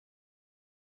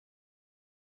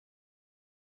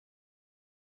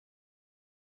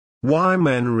Why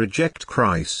Men Reject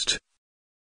Christ.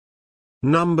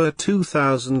 Number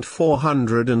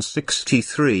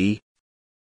 2463.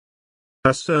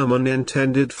 A sermon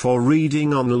intended for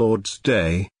reading on Lord's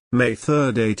Day, May 3,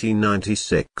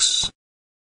 1896.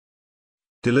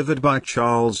 Delivered by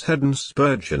Charles Haddon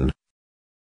Spurgeon.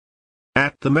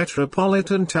 At the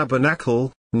Metropolitan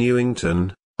Tabernacle,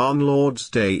 Newington, on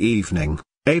Lord's Day evening,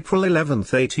 April 11,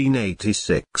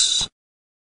 1886.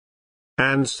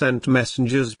 And sent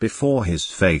messengers before his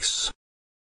face.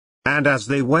 And as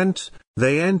they went,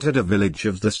 they entered a village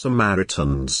of the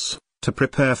Samaritans, to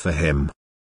prepare for him.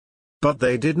 But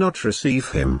they did not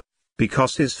receive him,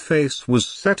 because his face was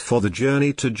set for the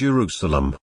journey to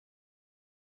Jerusalem.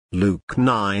 Luke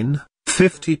 9,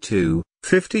 52,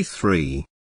 53.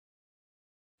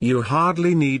 You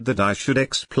hardly need that I should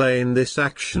explain this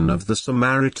action of the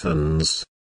Samaritans.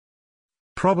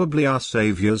 Probably our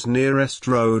Saviour's nearest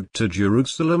road to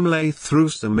Jerusalem lay through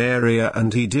Samaria,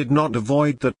 and he did not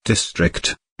avoid that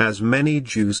district, as many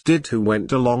Jews did who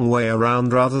went a long way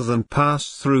around rather than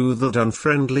pass through that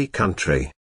unfriendly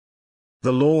country.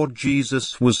 The Lord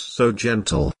Jesus was so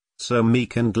gentle, so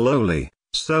meek and lowly,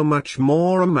 so much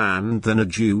more a man than a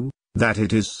Jew, that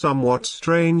it is somewhat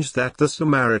strange that the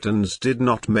Samaritans did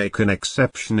not make an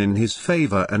exception in his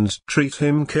favor and treat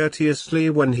him courteously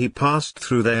when he passed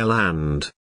through their land.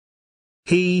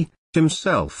 He,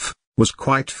 himself, was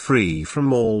quite free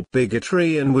from all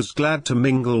bigotry and was glad to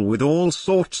mingle with all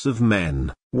sorts of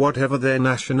men, whatever their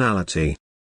nationality.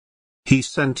 He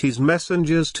sent his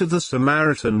messengers to the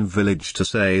Samaritan village to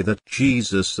say that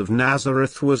Jesus of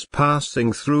Nazareth was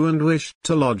passing through and wished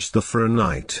to lodge there for a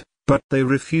night. But they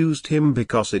refused him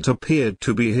because it appeared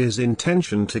to be his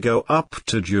intention to go up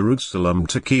to Jerusalem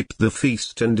to keep the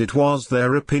feast, and it was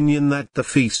their opinion that the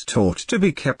feast ought to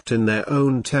be kept in their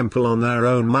own temple on their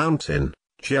own mountain,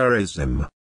 Gerizim.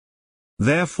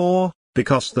 Therefore,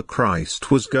 because the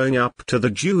Christ was going up to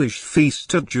the Jewish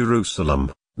feast at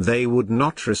Jerusalem, they would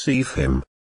not receive him.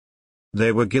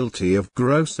 They were guilty of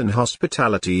gross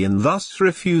inhospitality in thus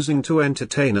refusing to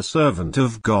entertain a servant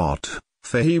of God,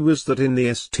 for he was that in the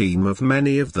esteem of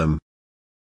many of them.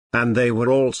 And they were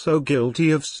also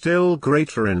guilty of still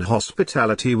greater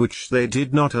inhospitality which they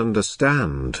did not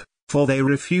understand, for they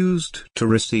refused to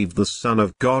receive the Son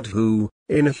of God who,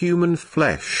 in human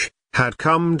flesh, had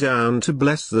come down to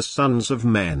bless the sons of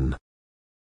men.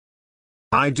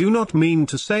 I do not mean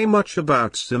to say much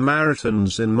about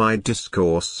Samaritans in my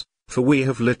discourse, for we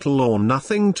have little or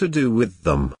nothing to do with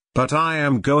them. But I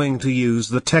am going to use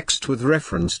the text with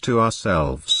reference to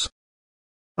ourselves.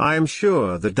 I am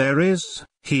sure that there is,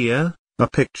 here, a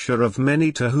picture of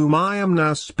many to whom I am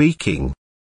now speaking.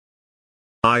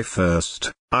 I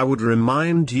would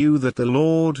remind you that the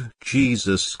Lord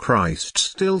Jesus Christ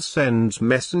still sends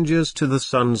messengers to the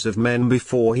sons of men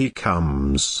before he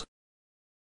comes.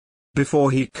 Before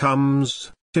he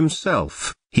comes,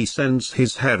 himself, he sends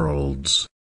his heralds.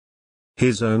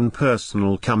 His own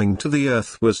personal coming to the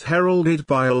earth was heralded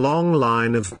by a long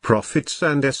line of prophets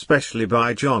and especially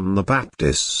by John the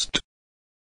Baptist.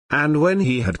 And when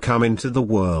he had come into the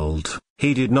world,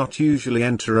 he did not usually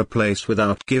enter a place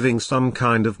without giving some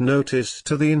kind of notice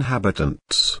to the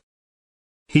inhabitants.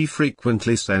 He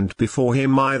frequently sent before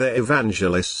him either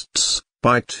evangelists,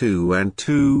 by 2 and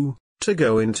 2, to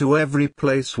go into every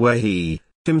place where he,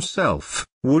 himself,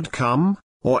 would come,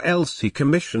 or else he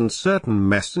commissioned certain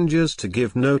messengers to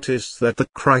give notice that the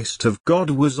Christ of God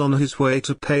was on his way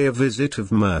to pay a visit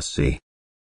of mercy.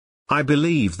 I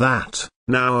believe that,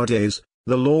 nowadays,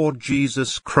 the Lord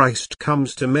Jesus Christ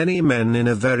comes to many men in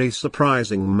a very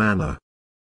surprising manner.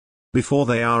 Before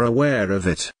they are aware of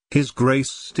it, his grace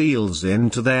steals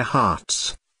into their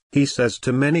hearts. He says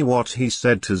to many what he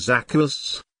said to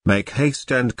Zacchaeus, "Make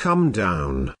haste and come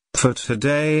down, for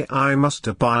today I must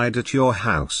abide at your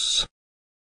house."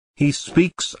 He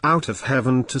speaks out of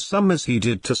heaven to some as he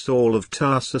did to Saul of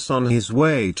Tarsus on his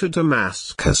way to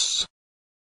Damascus.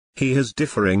 He has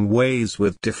differing ways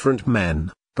with different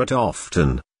men, but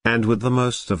often, and with the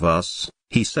most of us,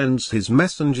 he sends his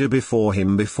messenger before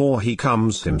him before he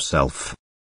comes himself.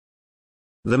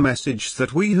 The message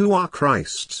that we who are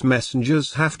Christ's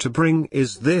messengers have to bring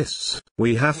is this: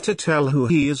 we have to tell who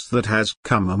he is that has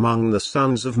come among the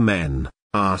sons of men,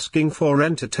 asking for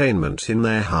entertainment in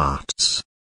their hearts.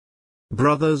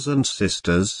 Brothers and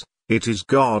sisters, it is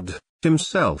God,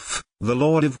 himself, the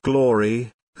Lord of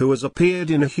glory, who has appeared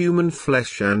in human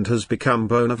flesh and has become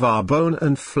bone of our bone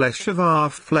and flesh of our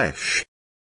flesh.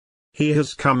 He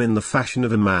has come in the fashion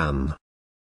of a man.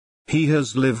 He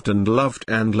has lived and loved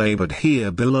and labored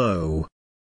here below.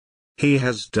 He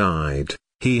has died,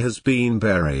 he has been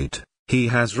buried, he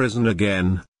has risen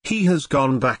again, he has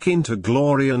gone back into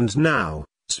glory, and now,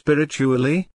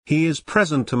 spiritually, he is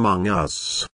present among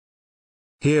us.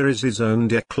 Here is his own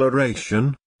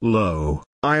declaration: "Lo,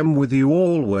 I am with you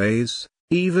always,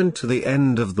 even to the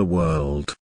end of the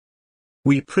world."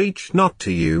 We preach not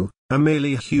to you a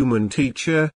merely human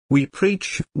teacher, we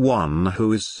preach one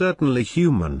who is certainly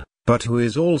human, but who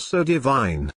is also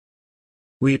divine.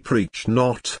 We preach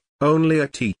not only a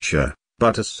teacher,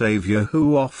 but a Saviour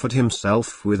who offered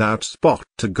himself without spot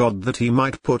to God that he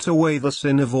might put away the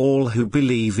sin of all who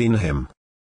believe in him.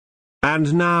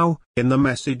 And now, in the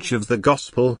message of the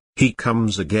gospel, he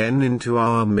comes again into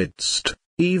our midst,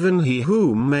 even he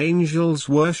whom angels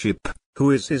worship,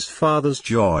 who is his Father's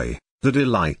joy, the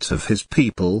delight of his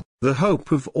people, the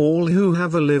hope of all who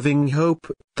have a living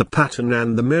hope, the pattern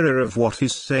and the mirror of what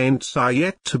his saints are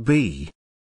yet to be.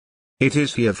 It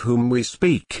is he of whom we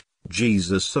speak,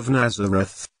 Jesus of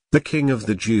Nazareth, the King of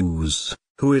the Jews,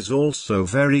 who is also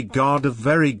very God of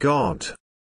very God.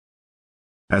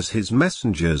 As his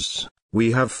messengers,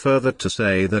 we have further to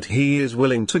say that he is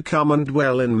willing to come and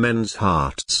dwell in men's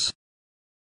hearts.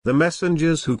 The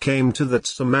messengers who came to that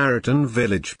Samaritan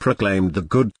village proclaimed the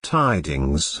good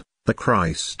tidings: the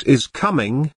Christ is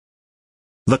coming.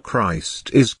 The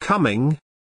Christ is coming.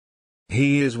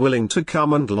 He is willing to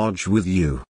come and lodge with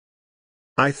you.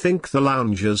 I think the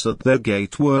loungers at their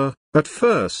gate were, at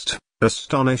first,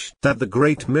 astonished that the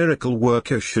great miracle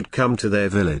worker should come to their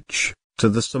village, to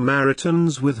the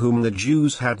Samaritans with whom the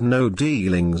Jews had no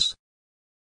dealings.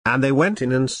 And they went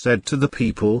in and said to the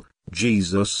people,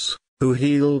 Jesus, who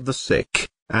healed the sick,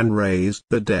 and raised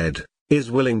the dead, is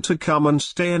willing to come and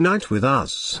stay a night with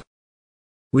us.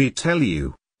 We tell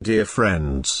you, dear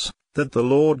friends, that the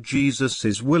Lord Jesus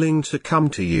is willing to come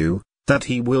to you, that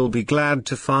he will be glad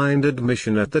to find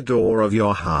admission at the door of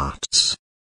your hearts.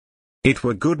 It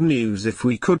were good news if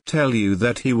we could tell you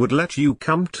that he would let you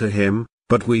come to him,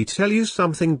 but we tell you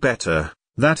something better,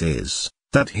 that is,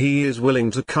 that he is willing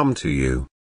to come to you.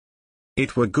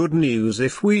 It were good news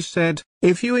if we said,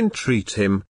 if you entreat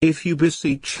him, if you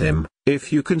beseech him,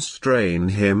 if you constrain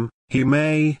him, he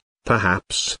may,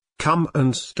 perhaps, come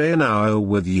and stay an hour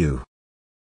with you.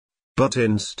 But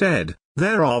instead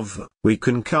thereof, we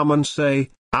can come and say,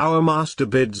 our Master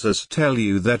bids us tell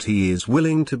you that he is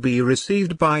willing to be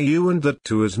received by you, and that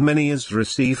to as many as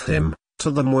receive him,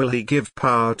 to them will he give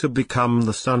power to become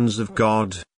the sons of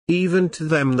God, even to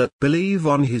them that believe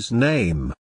on his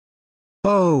name.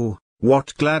 Oh,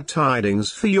 what glad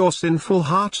tidings for your sinful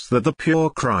hearts that the pure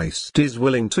Christ is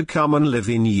willing to come and live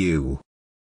in you.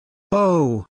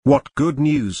 Oh, what good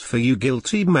news for you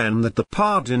guilty men that the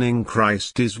pardoning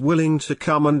Christ is willing to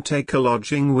come and take a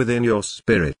lodging within your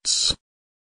spirits.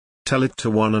 Tell it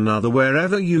to one another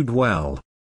wherever you dwell.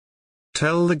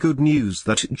 Tell the good news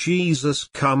that Jesus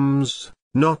comes,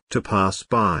 not to pass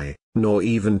by, nor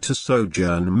even to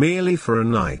sojourn merely for a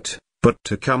night, but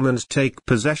to come and take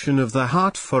possession of the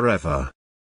heart forever.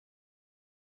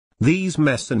 These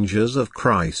messengers of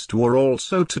Christ were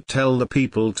also to tell the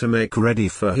people to make ready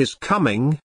for his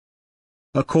coming.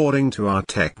 According to our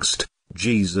text,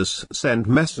 Jesus sent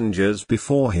messengers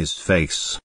before his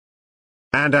face.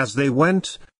 And as they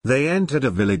went, they entered a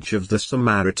village of the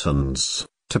Samaritans,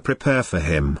 to prepare for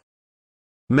him.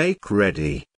 Make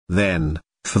ready, then,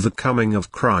 for the coming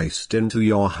of Christ into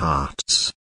your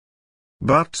hearts.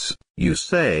 But, you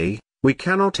say, we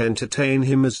cannot entertain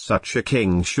him as such a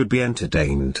king should be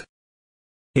entertained.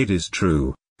 It is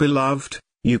true, beloved,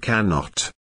 you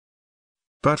cannot.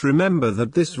 But remember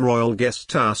that this royal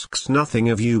guest asks nothing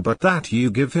of you but that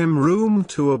you give him room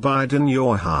to abide in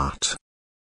your heart.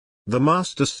 The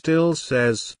Master still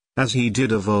says, as he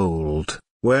did of old,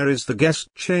 where is the guest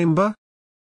chamber?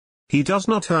 He does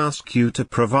not ask you to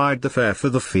provide the fare for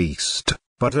the feast,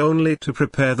 but only to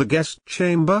prepare the guest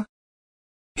chamber.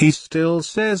 He still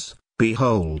says,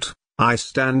 behold, I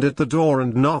stand at the door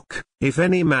and knock. If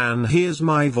any man hears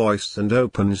my voice and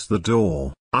opens the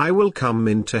door, I will come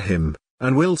into him,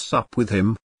 and will sup with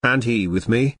him, and he with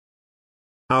me.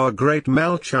 Our great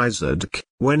Melchizedek,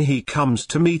 when he comes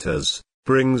to meet us,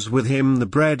 brings with him the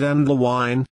bread and the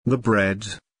wine, the bread,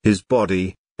 his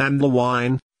body, and the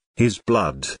wine, his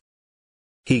blood.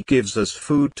 He gives us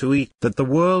food to eat that the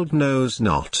world knows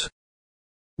not.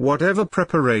 Whatever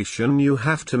preparation you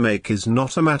have to make is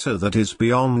not a matter that is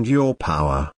beyond your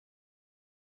power.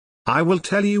 I will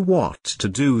tell you what to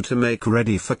do to make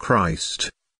ready for Christ.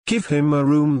 Give him a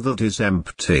room that is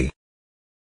empty.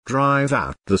 Drive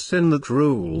out the sin that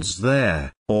rules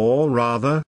there, or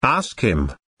rather, ask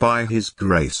him, by his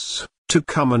grace, to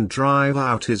come and drive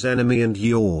out his enemy and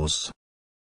yours.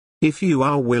 If you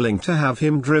are willing to have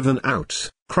him driven out,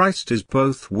 Christ is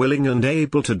both willing and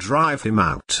able to drive him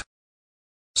out.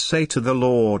 Say to the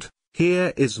Lord,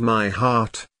 "Here is my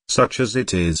heart, such as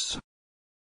it is."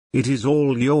 It is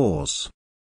all yours.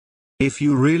 If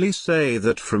you really say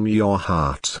that from your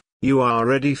heart, you are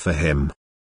ready for him.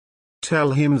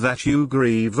 Tell him that you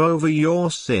grieve over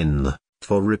your sin,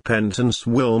 for repentance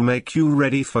will make you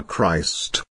ready for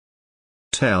Christ.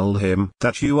 Tell him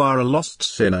that you are a lost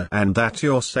sinner and that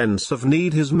your sense of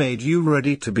need has made you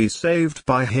ready to be saved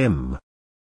by him.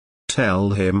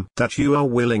 Tell him that you are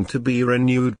willing to be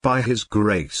renewed by his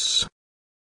grace.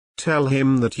 Tell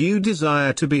him that you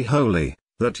desire to be holy,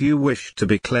 that you wish to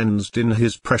be cleansed in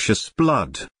his precious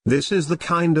blood. This is the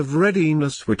kind of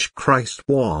readiness which Christ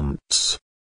wants.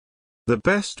 The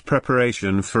best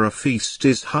preparation for a feast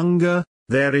is hunger.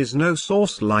 There is no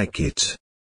sauce like it.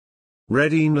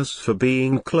 Readiness for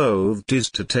being clothed is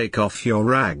to take off your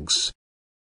rags.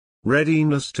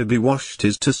 Readiness to be washed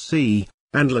is to see,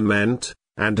 and lament,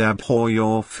 and abhor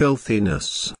your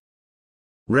filthiness.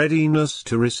 Readiness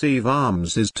to receive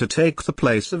alms is to take the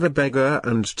place of a beggar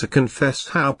and to confess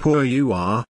how poor you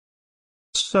are.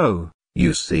 So,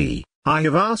 you see, I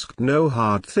have asked no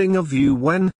hard thing of you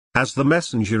when, as the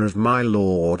messenger of my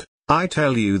Lord, I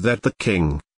tell you that the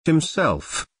King,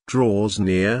 himself, draws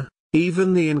near,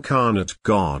 even the incarnate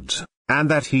God, and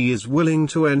that he is willing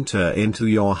to enter into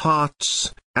your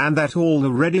hearts, and that all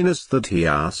the readiness that he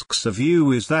asks of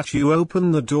you is that you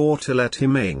open the door to let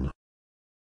him in.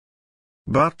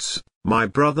 But, my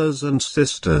brothers and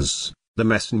sisters, the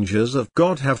messengers of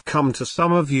God have come to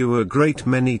some of you a great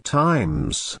many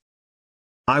times.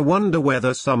 I wonder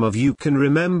whether some of you can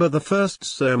remember the first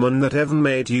sermon that ever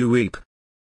made you weep.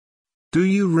 Do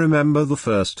you remember the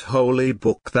first holy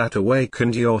book that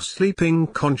awakened your sleeping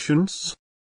conscience?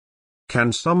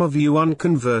 Can some of you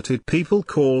unconverted people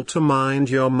call to mind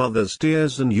your mother's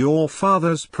tears and your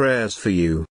father's prayers for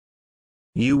you?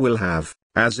 You will have,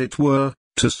 as it were,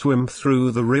 to swim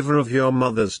through the river of your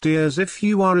mother's tears if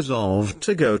you are resolved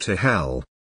to go to hell.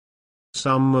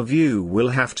 Some of you will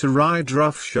have to ride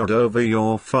roughshod over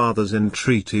your father's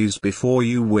entreaties before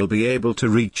you will be able to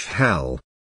reach hell.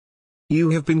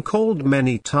 You have been called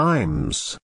many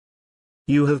times.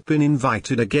 You have been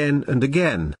invited again and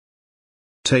again.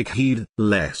 Take heed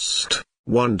lest,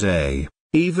 one day,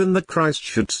 even the Christ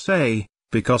should say,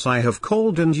 "Because I have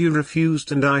called and you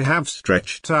refused, and I have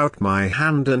stretched out my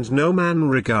hand and no man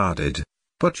regarded,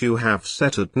 but you have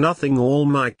set at nothing all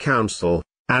my counsel,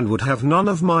 and would have none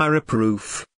of my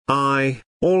reproof, I,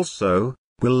 also,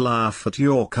 will laugh at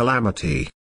your calamity.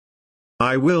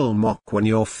 I will mock when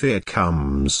your fear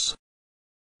comes."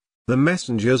 The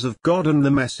messengers of God and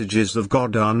the messages of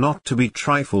God are not to be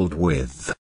trifled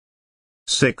with.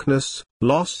 Sickness,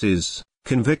 losses,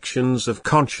 convictions of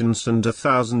conscience and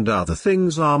 1,000 other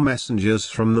things are messengers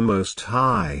from the Most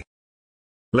High.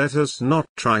 Let us not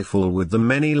trifle with them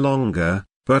any longer,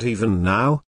 but even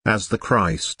now, as the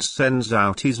Christ sends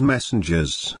out his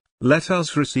messengers, let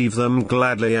us receive them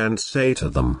gladly and say to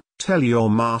them, "Tell your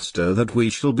master that we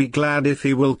shall be glad if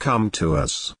he will come to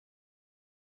us."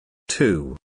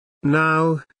 2.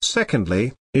 Now,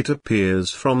 secondly, it appears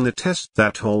from the text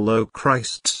that although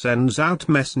Christ sends out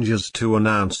messengers to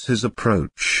announce his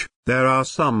approach, there are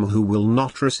some who will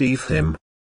not receive him.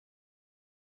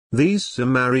 These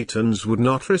Samaritans would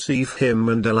not receive him,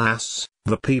 and alas,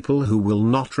 the people who will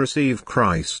not receive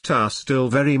Christ are still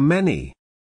very many.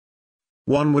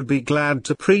 One would be glad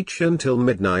to preach until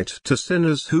midnight to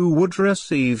sinners who would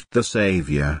receive the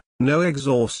Savior. No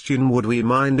exhaustion would we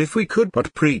mind if we could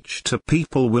but preach to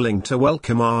people willing to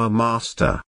welcome our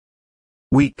Master.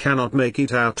 We cannot make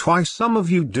it out why some of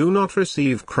you do not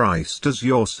receive Christ as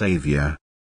your Savior.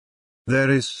 There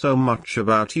is so much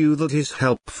about you that is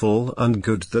helpful and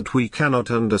good that we cannot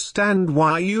understand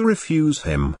why you refuse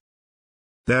him.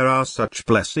 There are such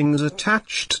blessings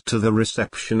attached to the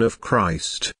reception of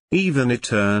Christ, even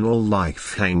eternal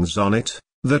life hangs on it,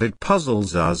 that it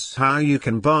puzzles us how you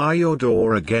can bar your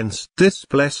door against this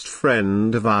blessed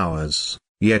friend of ours,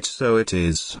 yet so it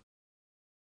is.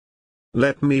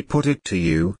 Let me put it to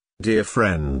you, dear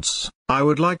friends, I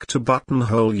would like to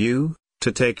buttonhole you,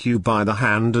 to take you by the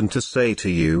hand and to say to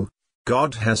you,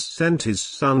 God has sent his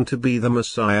Son to be the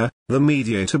Messiah, the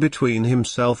mediator between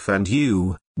himself and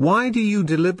you. Why do you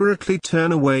deliberately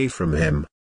turn away from him?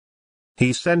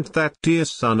 He sent that dear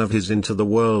Son of his into the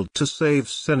world to save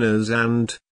sinners,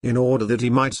 and, in order that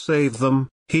he might save them,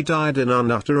 he died in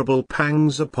unutterable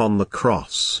pangs upon the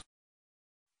cross.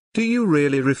 Do you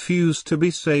really refuse to be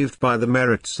saved by the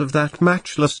merits of that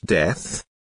matchless death?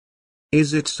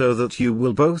 Is it so that you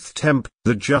will both tempt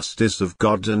the justice of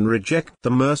God and reject the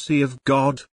mercy of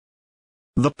God?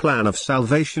 the plan of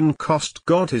salvation cost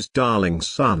God his darling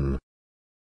Son.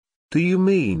 Do you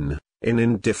mean, in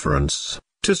indifference,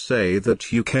 to say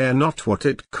that you care not what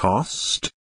it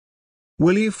cost?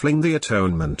 Will you fling the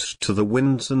atonement to the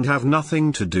winds and have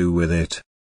nothing to do with it?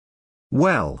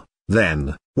 Well,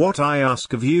 then, what I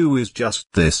ask of you is just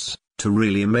this, to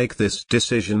really make this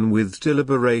decision with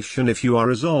deliberation if you are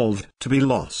resolved to be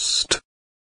lost.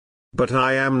 But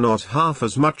I am not half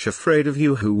as much afraid of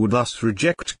you who would thus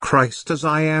reject Christ as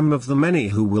I am of the many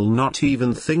who will not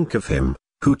even think of him,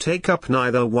 who take up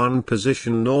neither one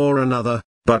position nor another,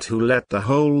 but who let the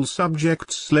whole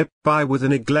subject slip by with a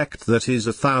neglect that is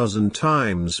 1,000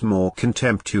 times more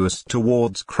contemptuous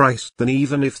towards Christ than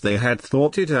even if they had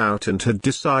thought it out and had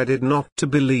decided not to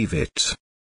believe it.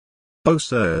 O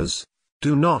sirs,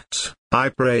 do not, I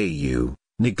pray you,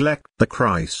 neglect the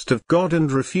Christ of God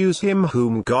and refuse him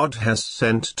whom God has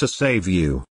sent to save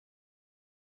you.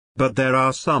 But there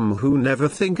are some who never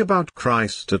think about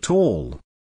Christ at all.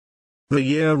 The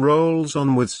year rolls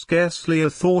on with scarcely a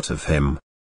thought of him.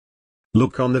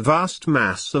 Look on the vast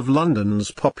mass of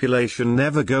London's population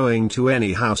never going to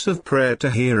any house of prayer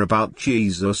to hear about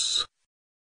Jesus.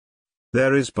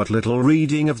 There is but little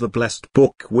reading of the blessed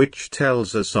book which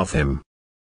tells us of him.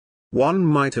 One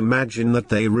might imagine that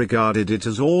they regarded it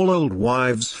as all old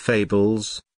wives'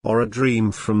 fables, or a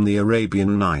dream from the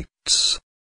Arabian Nights.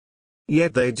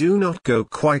 Yet they do not go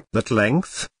quite that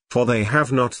length, for they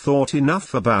have not thought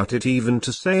enough about it even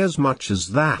to say as much as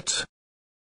that.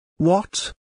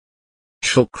 What?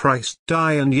 Shall Christ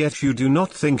die and yet you do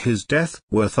not think his death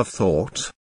worth a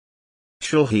thought?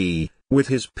 Shall he, with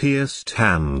his pierced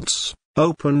hands,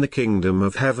 open the kingdom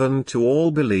of heaven to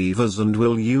all believers, and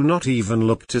will you not even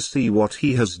look to see what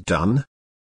he has done?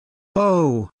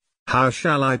 Oh, how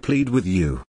shall I plead with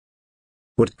you?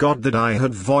 Would God that I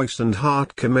had voice and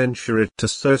heart commensurate to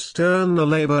so stern a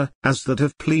labor as that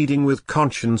of pleading with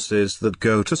consciences that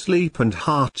go to sleep and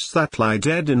hearts that lie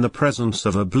dead in the presence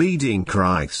of a bleeding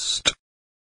Christ.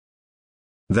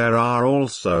 There are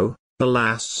also,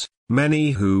 alas,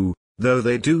 many who, though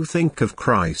they do think of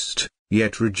Christ,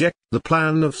 yet reject the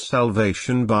plan of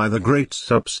salvation by the great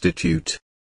substitute.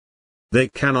 They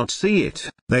cannot see it,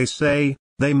 they say,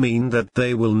 they mean that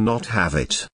they will not have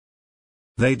it.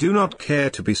 They do not care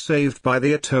to be saved by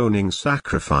the atoning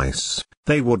sacrifice,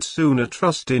 they would sooner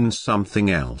trust in something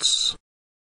else.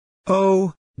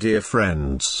 Oh, dear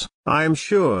friends, I am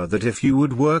sure that if you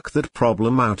would work that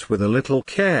problem out with a little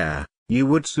care, you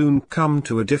would soon come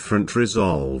to a different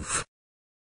resolve.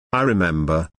 I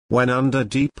remember, when under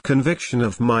deep conviction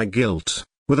of my guilt,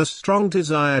 with a strong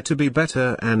desire to be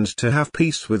better and to have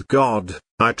peace with God,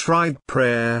 I tried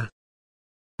prayer.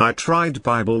 I tried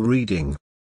Bible reading.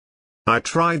 I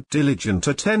tried diligent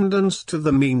attendance to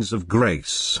the means of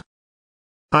grace.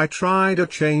 I tried a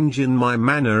change in my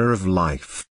manner of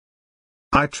life.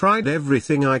 I tried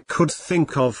everything I could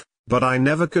think of, but I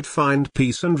never could find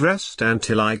peace and rest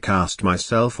until I cast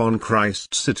myself on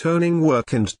Christ's atoning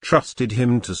work and trusted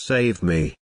him to save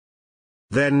me.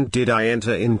 Then did I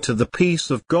enter into the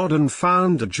peace of God and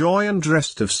found a joy and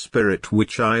rest of spirit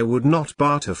which I would not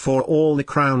barter for all the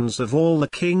crowns of all the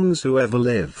kings who ever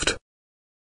lived.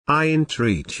 I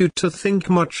entreat you to think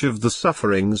much of the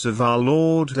sufferings of our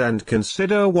Lord and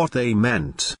consider what they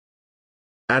meant.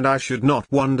 And I should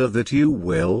not wonder that you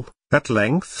will, at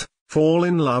length, fall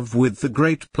in love with the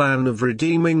great plan of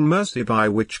redeeming mercy by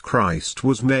which Christ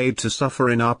was made to suffer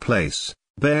in our place,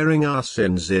 bearing our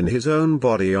sins in his own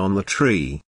body on the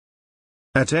tree.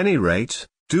 At any rate,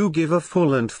 do give a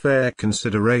full and fair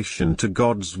consideration to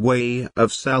God's way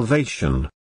of salvation.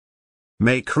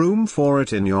 Make room for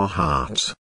it in your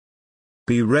heart.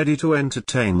 Be ready to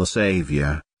entertain the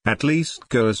Savior, at least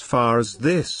go as far as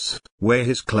this, weigh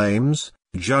his claims,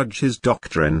 judge his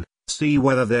doctrine, see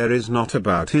whether there is not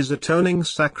about his atoning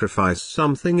sacrifice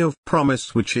something of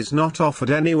promise which is not offered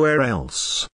anywhere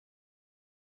else.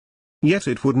 Yet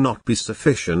it would not be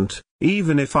sufficient,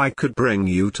 even if I could bring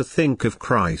you to think of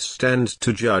Christ and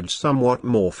to judge somewhat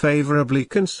more favorably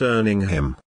concerning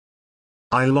him.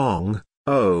 I long,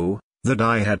 oh, that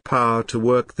I had power to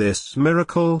work this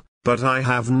miracle, but I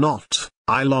have not.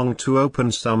 I long to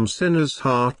open some sinner's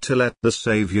heart to let the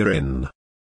Savior in.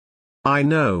 I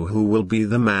know who will be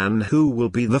the man who will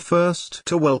be the first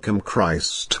to welcome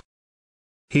Christ.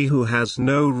 He who has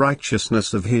no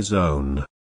righteousness of his own.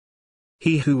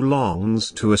 He who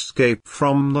longs to escape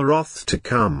from the wrath to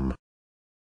come.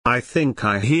 I think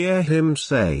I hear him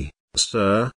say,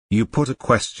 "Sir, you put a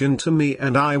question to me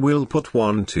and I will put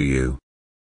one to you."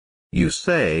 You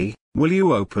say, "Will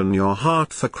you open your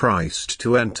heart for Christ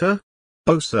to enter?"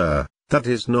 Oh sir, that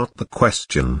is not the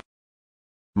question.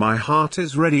 my heart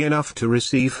is ready enough to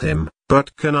receive him,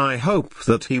 but can I hope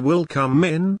that he will come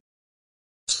in?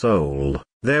 Soul,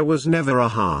 there was never a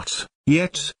heart,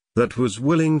 yet, that was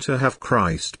willing to have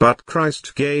Christ, but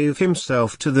Christ gave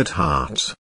himself to that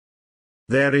heart.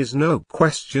 There is no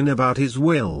question about his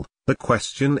will, the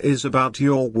question is about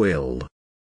your will.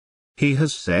 He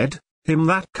has said, "Him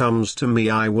that comes to me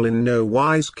I will in no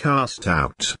wise cast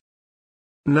out."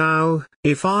 Now,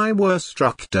 if I were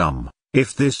struck dumb,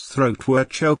 if this throat were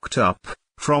choked up,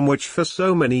 from which for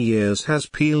so many years has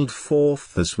pealed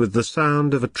forth as with the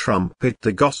sound of a trumpet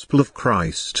the gospel of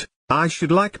Christ, I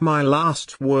should like my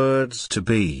last words to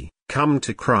be, "Come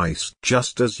to Christ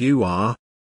just as you are."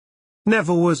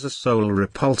 Never was a soul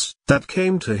repulsed that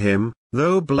came to him,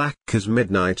 though black as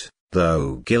midnight,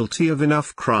 though guilty of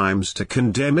enough crimes to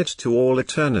condemn it to all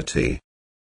eternity.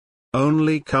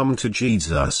 Only come to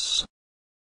Jesus.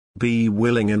 Be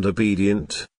willing and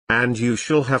obedient, and you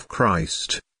shall have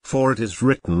Christ, for it is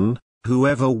written,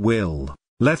 "Whoever will,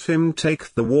 let him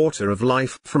take the water of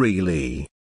life freely."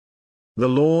 The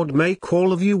Lord make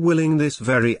all of you willing this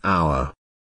very hour.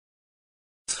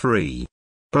 3.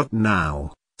 But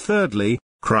now, thirdly,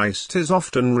 Christ is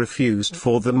often refused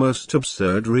for the most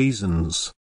absurd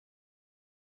reasons.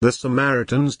 The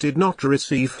Samaritans did not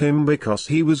receive him because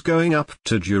he was going up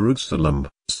to Jerusalem,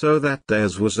 so that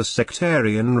theirs was a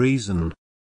sectarian reason.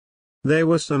 They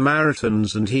were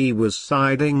Samaritans and he was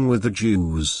siding with the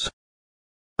Jews.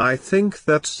 I think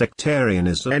that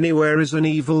sectarianism anywhere is an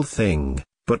evil thing,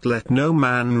 but let no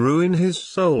man ruin his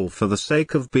soul for the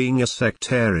sake of being a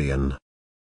sectarian.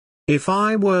 If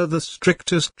I were the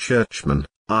strictest churchman,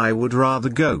 I would rather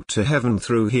go to heaven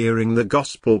through hearing the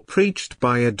gospel preached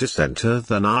by a dissenter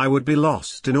than I would be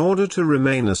lost in order to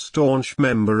remain a staunch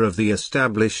member of the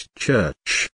established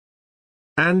church.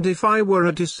 And if I were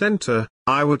a dissenter,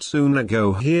 I would sooner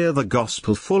go hear the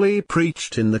gospel fully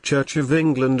preached in the Church of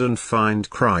England and find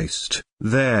Christ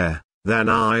there, than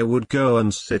I would go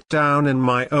and sit down in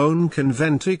my own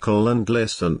conventicle and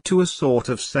listen to a sort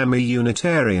of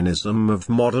semi-Unitarianism of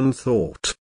modern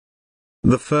thought.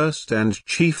 The first and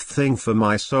chief thing for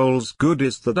my soul's good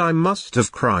is that I must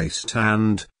have Christ,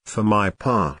 and, for my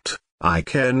part, I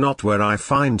care not where I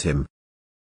find him.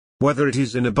 Whether it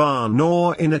is in a barn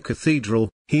or in a cathedral,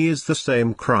 he is the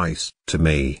same Christ to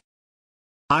me.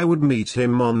 I would meet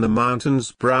him on the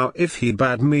mountain's brow if he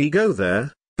bade me go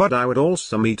there, but I would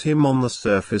also meet him on the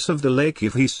surface of the lake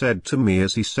if he said to me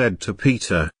as he said to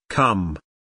Peter, "Come."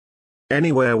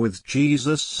 Anywhere with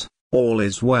Jesus, all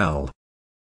is well.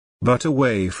 But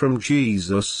away from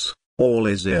Jesus, all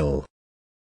is ill.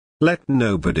 Let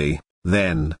nobody,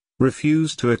 then,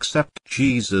 refuse to accept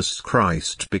Jesus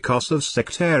Christ because of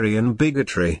sectarian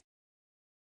bigotry.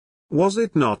 Was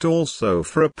it not also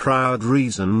for a proud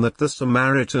reason that the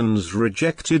Samaritans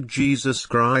rejected Jesus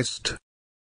Christ?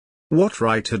 What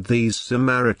right had these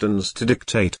Samaritans to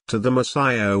dictate to the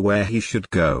Messiah where he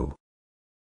should go?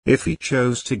 If he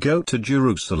chose to go to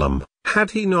Jerusalem,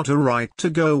 had he not a right to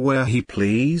go where he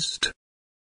pleased?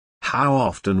 How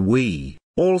often we,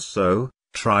 also,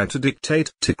 try to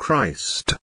dictate to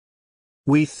Christ.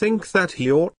 We think that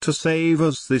he ought to save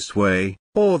us this way,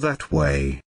 or that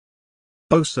way.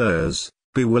 O sirs,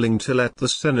 be willing to let the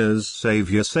sinner's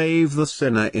Saviour save the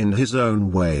sinner in his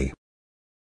own way.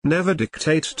 Never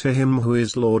dictate to him who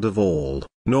is Lord of all,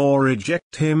 nor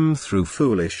reject him through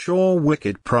foolish or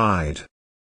wicked pride.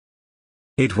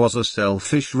 It was a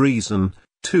selfish reason,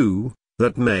 too,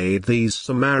 that made these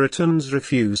Samaritans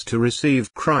refuse to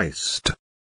receive Christ.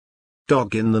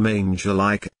 Dog in the manger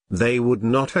like, they would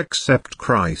not accept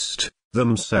Christ,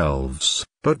 themselves,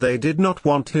 but they did not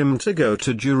want him to go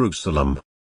to Jerusalem.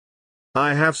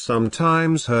 I have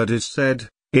sometimes heard it said,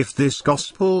 if this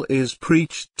gospel is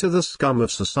preached to the scum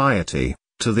of society,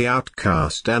 to the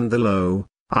outcast and the low,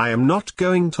 I am not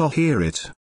going to hear it.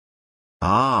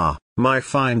 Ah, my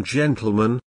fine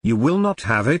gentleman, you will not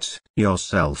have it,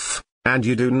 yourself, and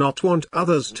you do not want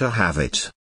others to have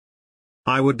it.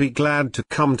 I would be glad to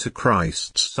come to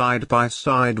Christ side by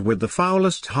side with the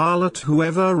foulest harlot who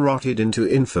ever rotted into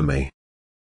infamy.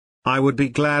 I would be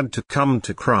glad to come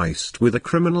to Christ with a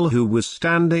criminal who was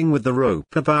standing with the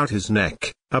rope about his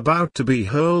neck, about to be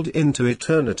hurled into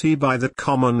eternity by the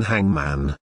common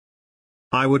hangman.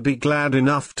 I would be glad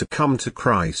enough to come to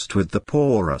Christ with the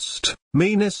poorest,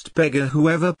 meanest beggar who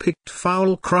ever picked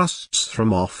foul crusts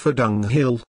from off a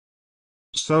dunghill.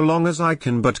 So long as I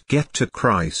can but get to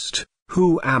Christ,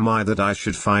 who am I that I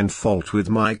should find fault with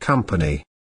my company?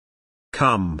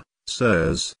 Come,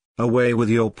 sirs, away with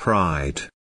your pride.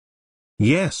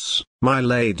 Yes, my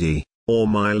lady, or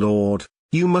my lord,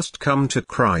 you must come to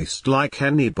Christ like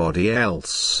anybody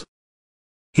else.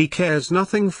 He cares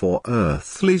nothing for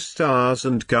earthly stars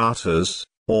and garters,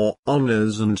 or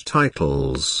honors and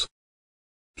titles.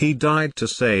 He died to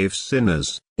save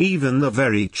sinners, even the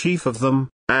very chief of them,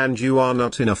 and you are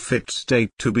not in a fit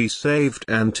state to be saved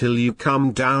until you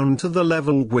come down to the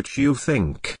level which you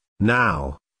think,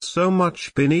 now, so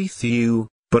much beneath you,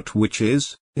 but which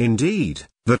is, indeed,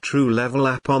 the true level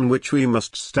upon which we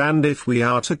must stand if we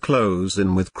are to close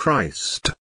in with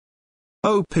Christ.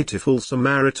 O pitiful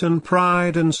Samaritan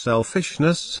pride and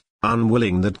selfishness,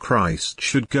 unwilling that Christ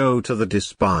should go to the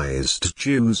despised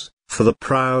Jews, for the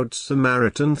proud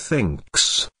Samaritan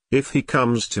thinks, if he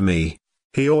comes to me,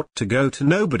 he ought to go to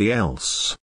nobody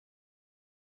else.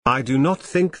 I do not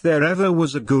think there ever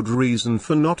was a good reason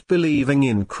for not believing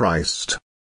in Christ.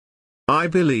 I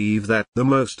believe that the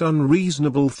most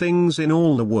unreasonable things in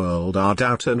all the world are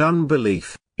doubt and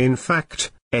unbelief. In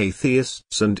fact,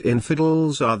 atheists and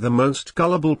infidels are the most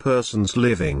gullible persons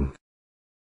living.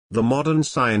 The modern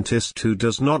scientist who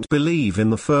does not believe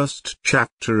in the first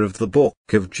chapter of the book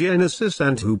of Genesis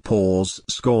and who pours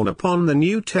scorn upon the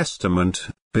New Testament,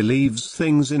 believes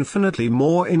things infinitely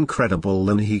more incredible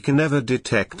than he can ever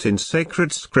detect in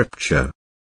sacred scripture.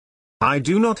 I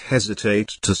do not hesitate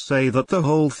to say that the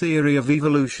whole theory of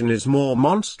evolution is more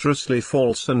monstrously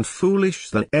false and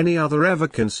foolish than any other ever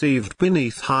conceived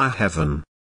beneath high heaven.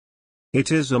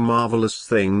 It is a marvelous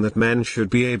thing that men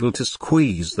should be able to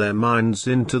squeeze their minds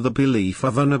into the belief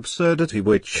of an absurdity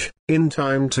which, in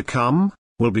time to come,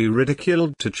 will be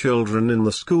ridiculed to children in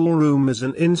the schoolroom as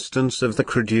an instance of the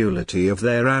credulity of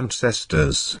their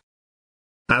ancestors.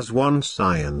 As one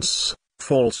science,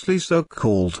 falsely so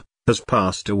called, has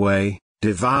passed away,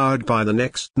 devoured by the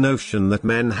next notion that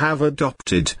men have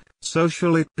adopted, so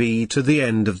shall it be to the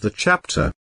end of the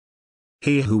chapter.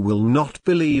 He who will not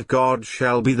believe God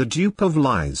shall be the dupe of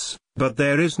lies, but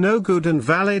there is no good and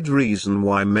valid reason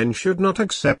why men should not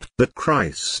accept that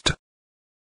Christ.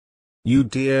 You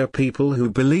dear people who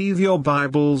believe your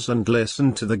Bibles and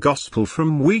listen to the gospel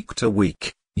from week to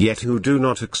week, yet who do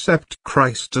not accept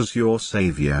Christ as your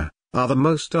Savior, are the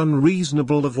most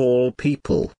unreasonable of all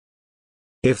people.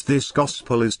 If this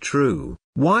gospel is true,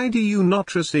 why do you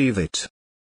not receive it?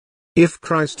 If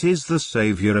Christ is the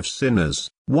Savior of sinners,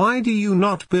 why do you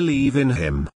not believe in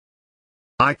him?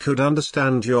 I could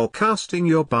understand your casting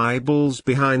your Bibles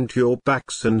behind your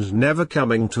backs and never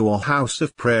coming to a house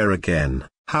of prayer again,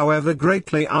 however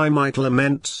greatly I might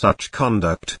lament such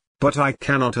conduct, but I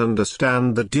cannot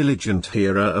understand the diligent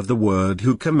hearer of the word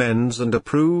who commends and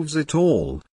approves it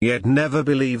all, yet never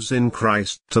believes in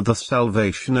Christ to the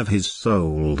salvation of his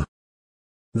soul.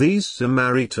 These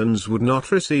Samaritans would not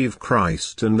receive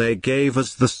Christ, and they gave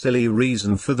us the silly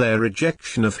reason for their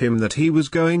rejection of him that he was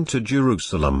going to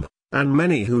Jerusalem, and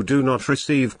many who do not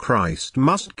receive Christ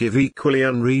must give equally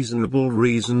unreasonable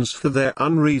reasons for their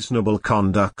unreasonable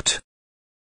conduct.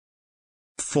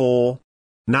 4.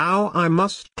 Now I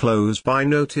must close by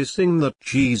noticing that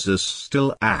Jesus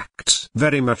still acts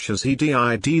very much as he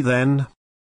did then.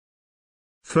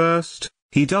 First,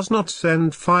 he does not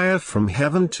send fire from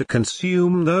heaven to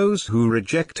consume those who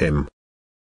reject him.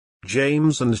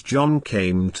 James and John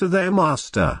came to their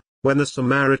master, when the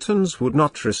Samaritans would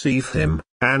not receive him,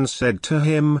 and said to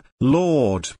him,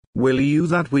 Lord, will you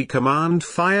that we command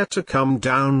fire to come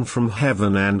down from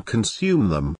heaven and consume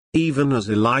them, even as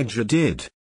Elijah did?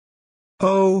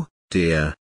 Oh,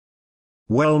 dear!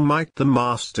 Well might the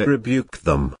master rebuke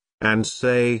them, and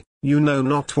say, You know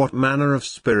not what manner of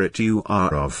spirit you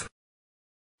are of.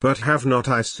 But have not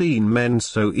I seen men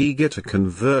so eager to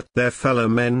convert their fellow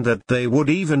men that they would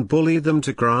even bully them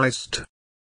to Christ?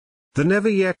 There never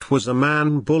yet was a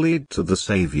man bullied to the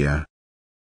Saviour.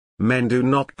 Men do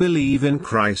not believe in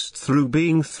Christ through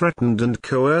being threatened and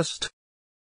coerced.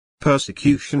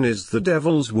 Persecution is the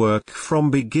devil's work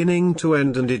from beginning to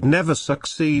end, and it never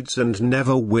succeeds and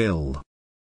never will.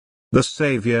 The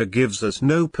Saviour gives us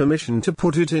no permission to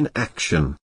put it in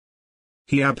action.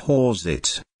 He abhors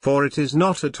it, for it is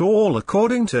not at all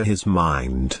according to his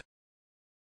mind.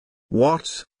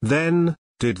 What, then,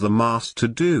 did the Master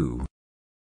do?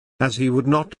 As he would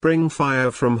not bring fire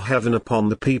from heaven upon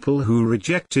the people who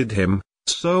rejected him,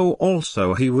 so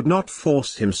also he would not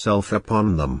force himself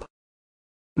upon them.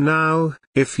 Now,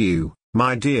 if you,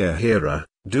 my dear hearer,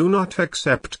 do not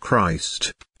accept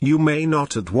Christ, you may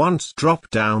not at once drop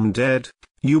down dead.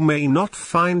 You may not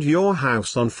find your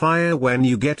house on fire when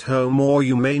you get home, or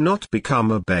you may not become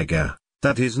a beggar.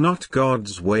 That is not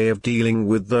God's way of dealing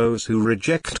with those who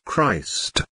reject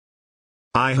Christ.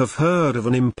 I have heard of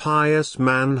an impious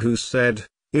man who said,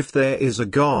 If there is a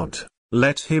God,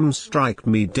 let him strike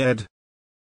me dead.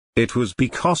 It was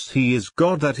because he is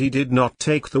God that he did not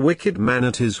take the wicked man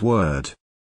at his word.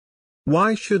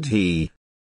 Why should he?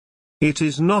 It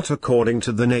is not according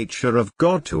to the nature of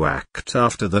God to act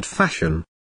after that fashion.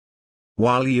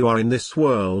 While you are in this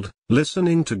world,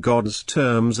 listening to God's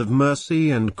terms of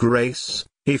mercy and grace,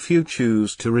 if you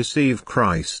choose to receive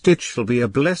Christ, it shall be a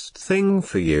blessed thing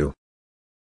for you.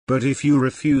 But if you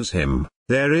refuse Him,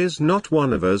 there is not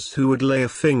one of us who would lay a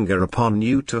finger upon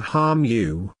you to harm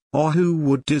you, or who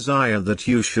would desire that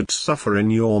you should suffer in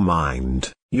your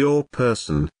mind, your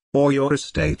person, or your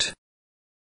estate.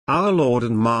 Our Lord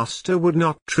and Master would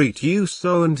not treat you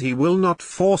so, and He will not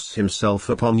force Himself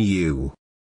upon you.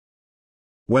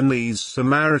 When these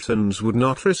Samaritans would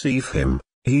not receive Him,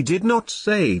 He did not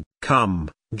say, "Come,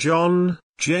 John,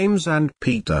 James and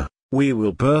Peter, we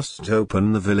will burst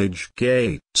open the village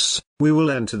gates, we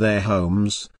will enter their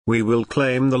homes, we will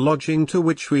claim the lodging to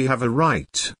which we have a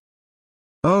right."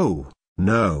 Oh,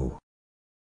 no.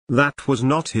 That was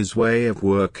not His way of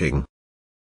working.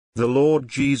 The Lord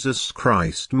Jesus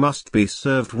Christ must be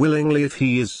served willingly if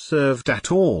He is served at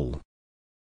all.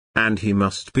 And He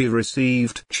must be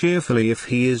received cheerfully if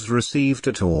He is received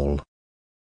at all.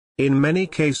 In many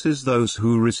cases those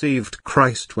who received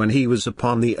Christ when He was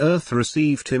upon the earth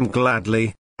received Him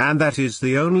gladly, and that is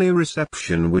the only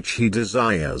reception which He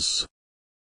desires.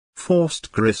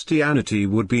 Forced Christianity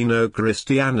would be no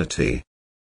Christianity.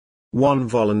 One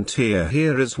volunteer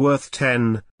here is worth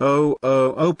 10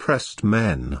 oppressed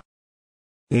men.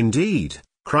 Indeed,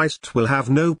 Christ will have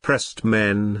no pressed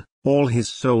men, all His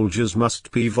soldiers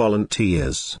must be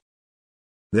volunteers.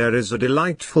 There is a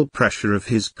delightful pressure of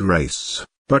His grace,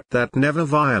 but that never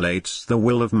violates the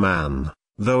will of man,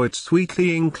 though it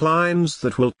sweetly inclines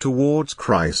that will towards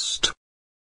Christ.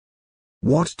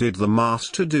 What did the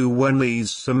Master do when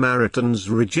these Samaritans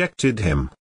rejected Him?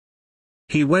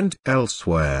 He went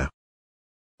elsewhere.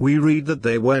 We read that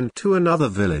they went to another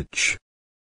village.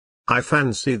 I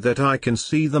fancy that I can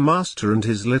see the Master and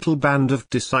His little band of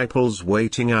disciples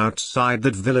waiting outside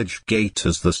that village gate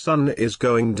as the sun is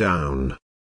going down.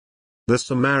 The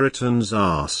Samaritans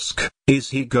ask,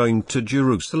 "Is He going to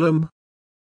Jerusalem?"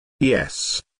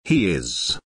 "Yes, He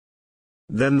is."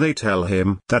 Then they tell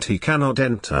Him that He cannot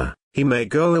enter, He may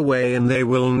go away, and they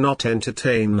will not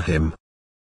entertain Him.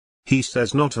 He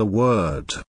says not a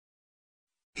word.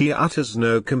 He utters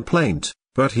no complaint,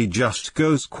 but He just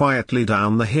goes quietly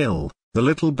down the hill, the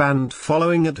little band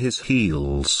following at His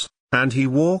heels, and He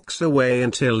walks away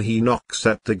until He knocks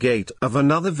at the gate of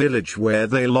another village where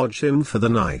they lodge Him for the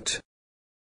night.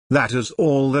 That is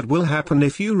all that will happen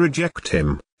if you reject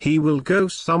Him. He will go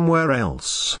somewhere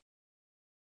else.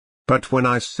 But when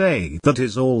I say that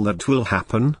is all that will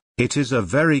happen, it is a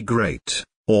very great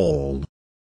all.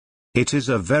 It is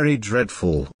a very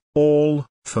dreadful all,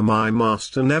 for my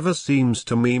Master never seems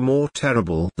to me more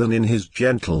terrible than in His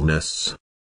gentleness.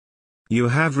 You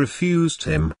have refused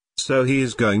Him, so He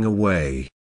is going away.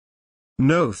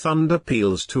 No thunder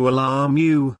peals to alarm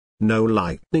you, no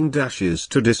lightning dashes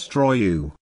to destroy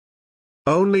you.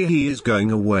 Only He is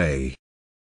going away.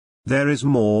 There is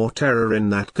more terror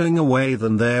in that going away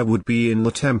than there would be in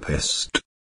the tempest.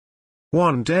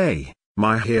 One day,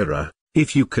 my hearer,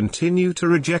 if you continue to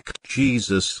reject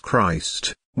Jesus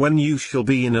Christ, when you shall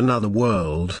be in another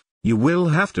world, you will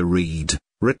have to read,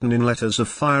 written in letters of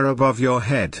fire above your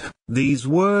head, these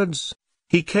words: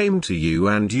 "He came to you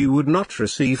and you would not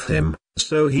receive Him,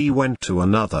 so He went to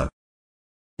another."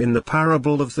 In the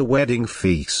parable of the wedding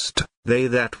feast, they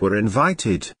that were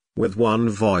invited, with one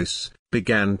voice,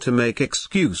 began to make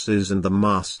excuses, and the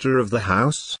master of the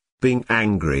house, being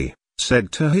angry,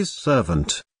 said to his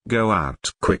servant, "Go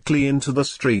out quickly into the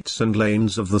streets and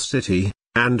lanes of the city,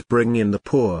 and bring in the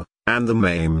poor, and the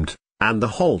maimed, and the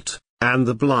halt, and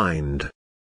the blind."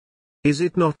 Is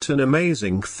it not an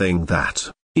amazing thing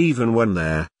that, even when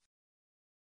their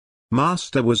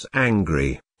master was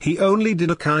angry, He only did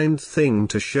a kind thing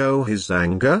to show His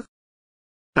anger?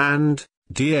 And,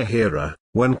 dear hearer,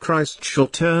 when Christ shall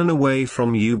turn away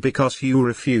from you because you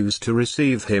refuse to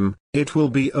receive Him, it will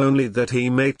be only that He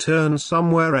may turn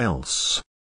somewhere else.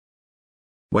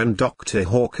 When Dr.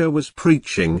 Hawker was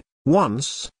preaching,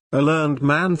 once, a learned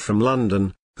man from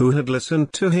London, who had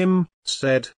listened to him,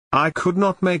 said, "I could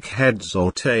not make heads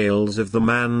or tails of the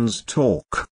man's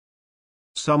talk."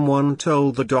 Someone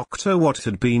told the doctor what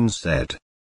had been said.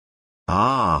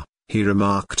 "Ah," he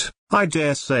remarked, "I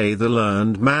dare say the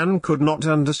learned man could not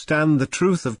understand the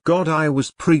truth of God I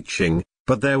was preaching,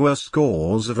 but there were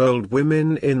scores of old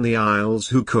women in the aisles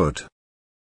who could."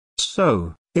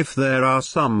 So, if there are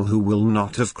some who will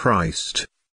not have Christ,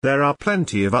 there are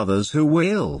plenty of others who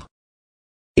will.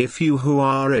 If you who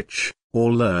are rich,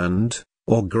 or learned,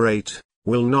 or great,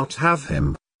 will not have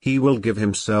Him, He will give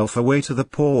Himself away to the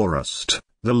poorest,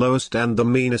 the lowest and the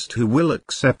meanest who will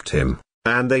accept him,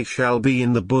 and they shall be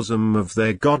in the bosom of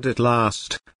their God at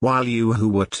last, while you who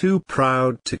were too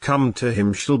proud to come to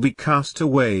him shall be cast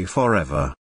away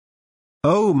forever.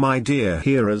 Oh my dear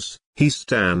hearers, he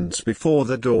stands before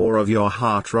the door of your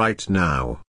heart right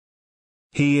now.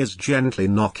 He is gently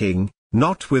knocking,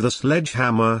 not with a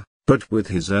sledgehammer, but with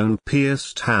his own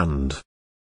pierced hand.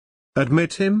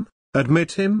 Admit him,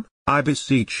 I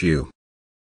beseech you.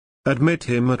 Admit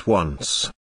him at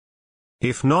once.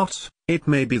 If not, it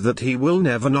may be that he will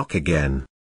never knock again.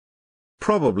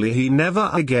 Probably he never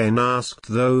again asked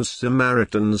those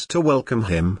Samaritans to welcome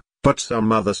him, but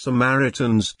some other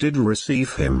Samaritans did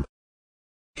receive him.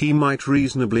 He might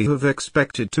reasonably have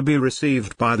expected to be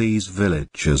received by these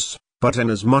villagers, but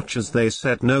inasmuch as they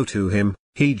said no to him,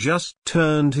 he just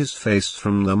turned his face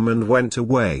from them and went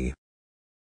away.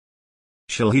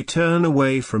 Shall he turn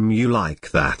away from you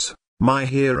like that, my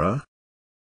hearer?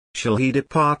 Shall he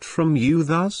depart from you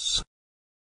thus?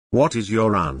 What is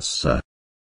your answer?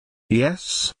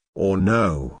 Yes, or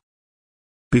no?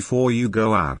 Before you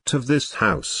go out of this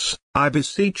house, I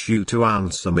beseech you to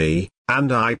answer me,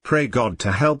 and I pray God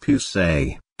to help you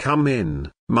say, "Come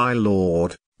in, my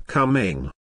Lord, come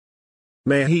in."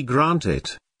 May he grant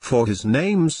it, for his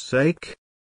name's sake.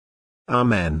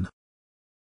 Amen.